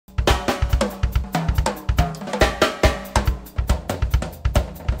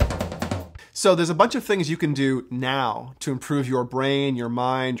So there's a bunch of things you can do now to improve your brain, your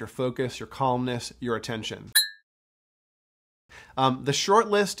mind, your focus, your calmness, your attention. The short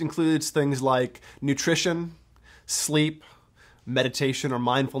list includes things like nutrition, sleep, meditation or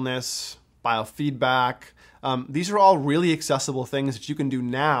mindfulness, biofeedback. These are all really accessible things that you can do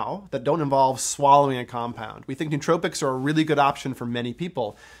now that don't involve swallowing a compound. We think nootropics are a really good option for many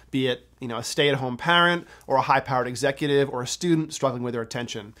people, be it a stay-at-home parent or a high-powered executive or a student struggling with their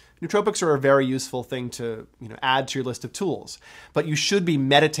attention. Nootropics are a very useful thing to add to your list of tools. But you should be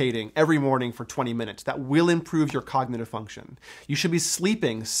meditating every morning for 20 minutes. That will improve your cognitive function. You should be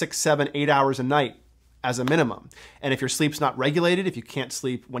sleeping 6, 7, 8 hours a night as a minimum. And if your sleep's not regulated, if you can't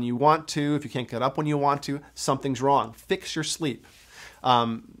sleep when you want to, if you can't get up when you want to, something's wrong. Fix your sleep.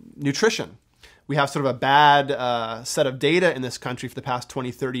 Nutrition. We have sort of a bad set of data in this country for the past 20,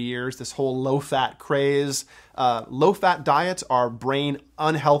 30 years, this whole low-fat craze. Low-fat diets are brain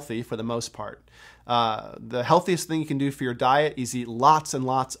unhealthy for the most part. The healthiest thing you can do for your diet is eat lots and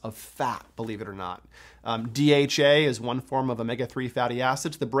lots of fat, believe it or not. DHA is one form of omega-3 fatty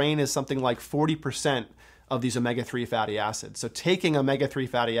acids. The brain is something like 40% of these omega-3 fatty acids. So taking omega-3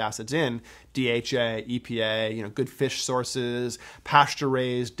 fatty acids in, DHA, EPA, good fish sources,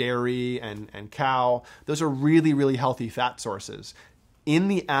 pasture-raised dairy and cow, those are really, really healthy fat sources. In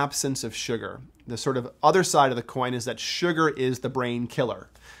the absence of sugar, the sort of other side of the coin is that sugar is the brain killer.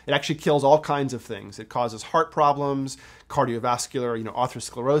 It actually kills all kinds of things. It causes heart problems, cardiovascular,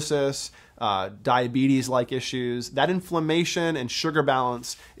 atherosclerosis, diabetes-like issues. That inflammation and sugar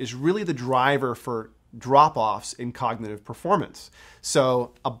balance is really the driver for drop-offs in cognitive performance.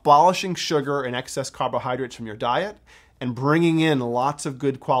 So abolishing sugar and excess carbohydrates from your diet and bringing in lots of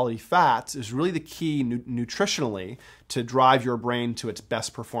good quality fats is really the key nutritionally to drive your brain to its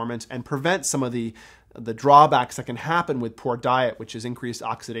best performance and prevent some of the drawbacks that can happen with poor diet, which is increased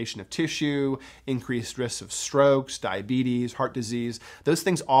oxidation of tissue, increased risks of strokes, diabetes, heart disease. Those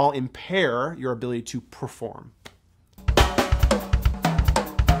things all impair your ability to perform.